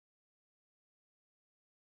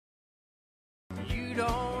You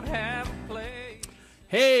don't have a place.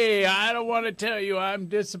 Hey, I don't want to tell you I'm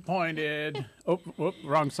disappointed.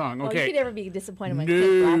 Wrong song. Okay. Well, you could never be disappointed when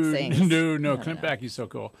Clint Black sings. No. Clint Blackie's so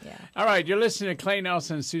cool. Yeah. All right, you're listening to Clay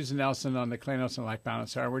Nelson and Susan Nelson on the Clay Nelson Life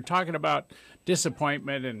Balance Hour. We're talking about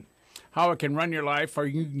disappointment and how it can run your life, or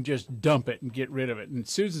you can just dump it and get rid of it. And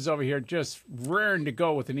Susan's over here just raring to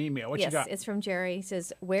go with an email. What you got? Yes, it's from Jerry. He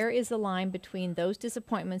says, where is the line between those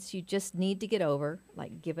disappointments you just need to get over,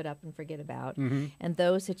 like give it up and forget about, and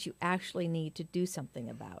those that you actually need to do something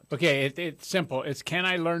about? Okay, it's simple. It's, can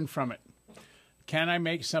I learn from it? Can I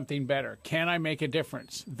make something better? Can I make a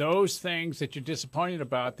difference? Those things that you're disappointed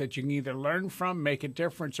about that you can either learn from, make a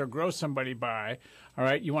difference, or grow somebody by, all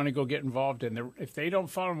right, you want to go get involved in. If they don't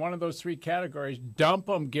fall in one of those three categories, dump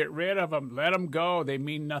them, get rid of them, let them go. They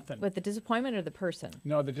mean nothing. With the disappointment or the person?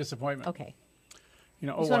 No, the disappointment. Okay. You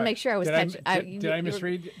know, I just want to make sure I was catching. Did I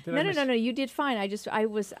misread? No. You did fine. I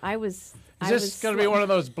was. Is this going to be one of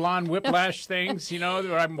those blonde whiplash things, you know,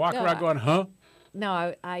 where I'm walking around going, huh?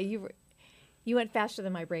 No, you went faster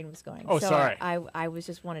than my brain was going. Oh, so sorry. I was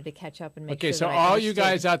just wanted to catch up and make sure. Okay, so that I all you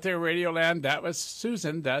understood. guys out there, Radio Land, that was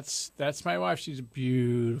Susan. That's my wife. She's a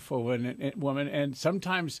beautiful woman, and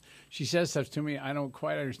sometimes she says stuff to me I don't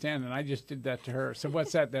quite understand, and I just did that to her. So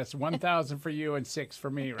what's that? That's 1,000 for you and 6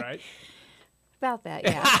 for me, right? About that,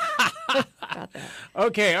 yeah. About that.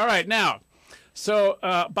 Okay, all right. Now, so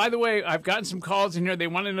by the way, I've gotten some calls in here. They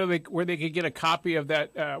want to know where they could get a copy of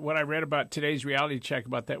that, what I read about today's reality check,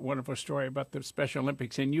 about that wonderful story about the Special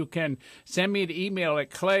Olympics. And you can send me an email at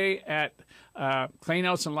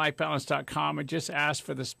clay@claynelsonlifebalance.com and just ask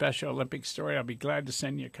for the Special Olympics story. I'll be glad to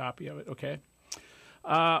send you a copy of it, okay?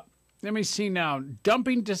 Let me see now.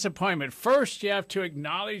 Dumping disappointment. First, you have to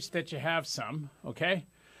acknowledge that you have some, okay?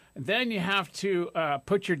 And then you have to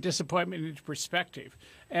put your disappointment into perspective.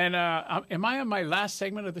 And am I on my last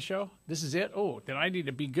segment of the show? This is it? Oh, then I need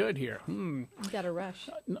to be good here. You got to rush.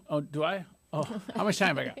 Oh, do I? Oh, how much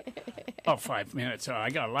time have I got? Oh, 5 minutes. Oh, I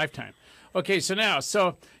got a lifetime. Okay, so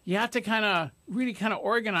you have to really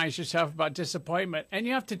organize yourself about disappointment, and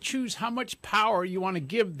you have to choose how much power you want to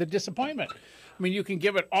give the disappointment. I mean, you can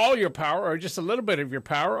give it all your power, or just a little bit of your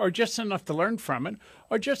power, or just enough to learn from it,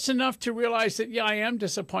 or just enough to realize that, yeah, I am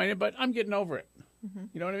disappointed, but I'm getting over it.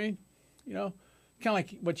 You know what I mean? You know, kind of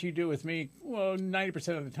like what you do with me, well,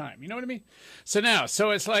 90% of the time. You know what I mean? So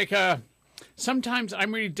it's like sometimes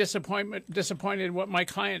I'm really disappointed in what my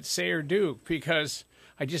clients say or do, because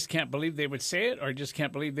I just can't believe they would say it, or I just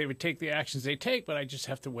can't believe they would take the actions they take, but I just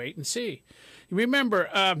have to wait and see. Remember,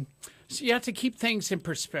 so you have to keep things in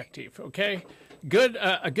perspective, okay?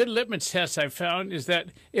 A good litmus test I've found is that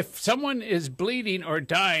if someone is bleeding or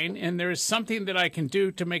dying and there is something that I can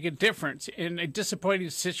do to make a difference in a disappointing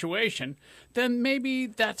situation, then maybe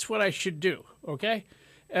that's what I should do, okay?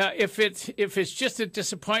 If it's just a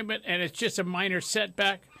disappointment and it's just a minor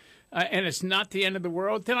setback and it's not the end of the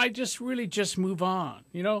world, then I just move on,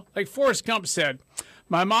 you know? Like Forrest Gump said,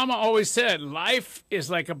 my mama always said, life is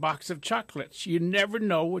like a box of chocolates. You never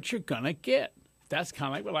know what you're going to get. That's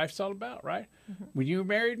kind of like what life's all about, right? When you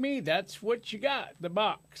married me, that's what you got, the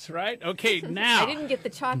box, right? Okay, now. I didn't get the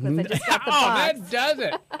chocolates. I just got the box. That does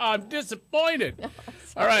it. I'm disappointed.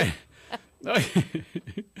 All right.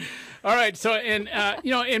 All right. So,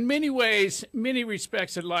 in many ways, many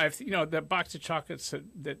respects in life, the box of chocolates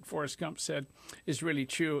that Forrest Gump said is really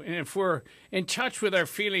true. And if we're in touch with our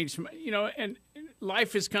feelings, and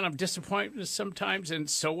life is kind of disappointing sometimes, and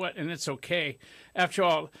so what? And it's okay. After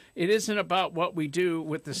all, it isn't about what we do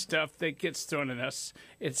with the stuff that gets thrown at us.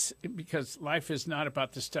 It's because life is not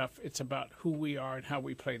about the stuff. It's about who we are and how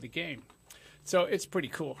we play the game. So it's pretty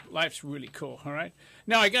cool. Life's really cool. All right.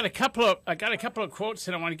 Now I got a couple of quotes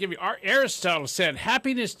that I want to give you. Aristotle said,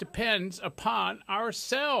 "Happiness depends upon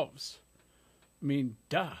ourselves." I mean,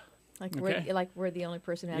 duh. We're the only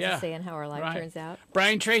person who has a say in how our life turns out.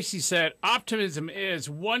 Brian Tracy said, optimism is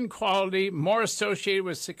one quality more associated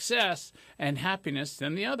with success and happiness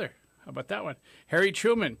than the other. How about that one? Harry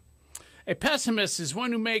Truman, a pessimist is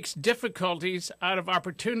one who makes difficulties out of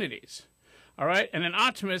opportunities. All right? And an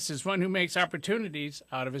optimist is one who makes opportunities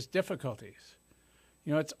out of his difficulties.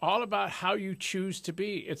 It's all about how you choose to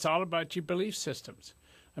be. It's all about your belief systems.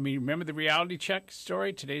 I mean, remember the reality check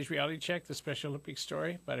story, today's reality check, the Special Olympics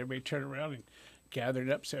story, about everybody turning around and gathering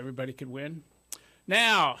up so everybody could win?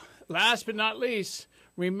 Now, last but not least,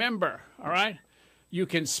 remember, all right, you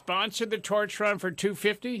can sponsor the Torch Run for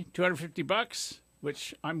 $250,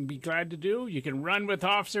 which I'm be glad to do. You can run with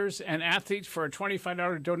officers and athletes for a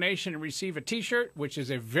 $25 donation and receive a T-shirt, which is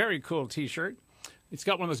a very cool T-shirt. It's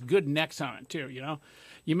got one of those good necks on it, too,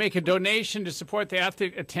 You make a donation to support the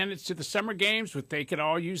athlete attendance to the summer games, which they can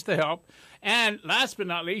all use the help. And last but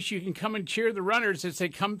not least, you can come and cheer the runners as they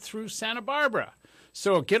come through Santa Barbara.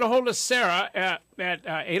 So get a hold of Sarah at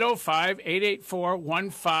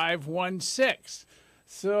 805-884-1516.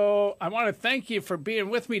 So I want to thank you for being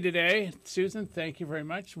with me today. Susan, thank you very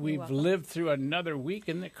much. We've lived through another week.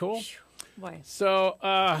 Isn't it cool? Boy. So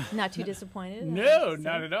Not too disappointed? no,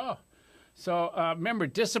 not at all. So remember,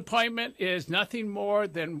 disappointment is nothing more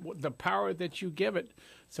than the power that you give it.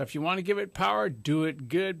 So if you want to give it power, do it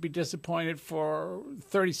good. Be disappointed for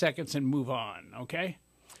 30 seconds and move on, okay?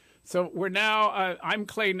 So we're now, I'm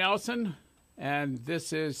Clay Nelson, and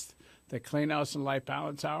this is the Clay Nelson Life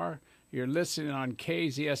Balance Hour. You're listening on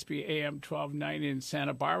KZSB AM 1290 in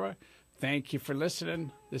Santa Barbara. Thank you for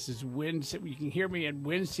listening. This is Wednesday. You can hear me on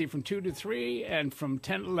Wednesday from 2 to 3 and from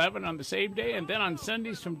 10 to 11 on the same day, and then on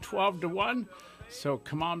Sundays from 12 to 1. So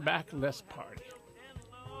come on back, let's party.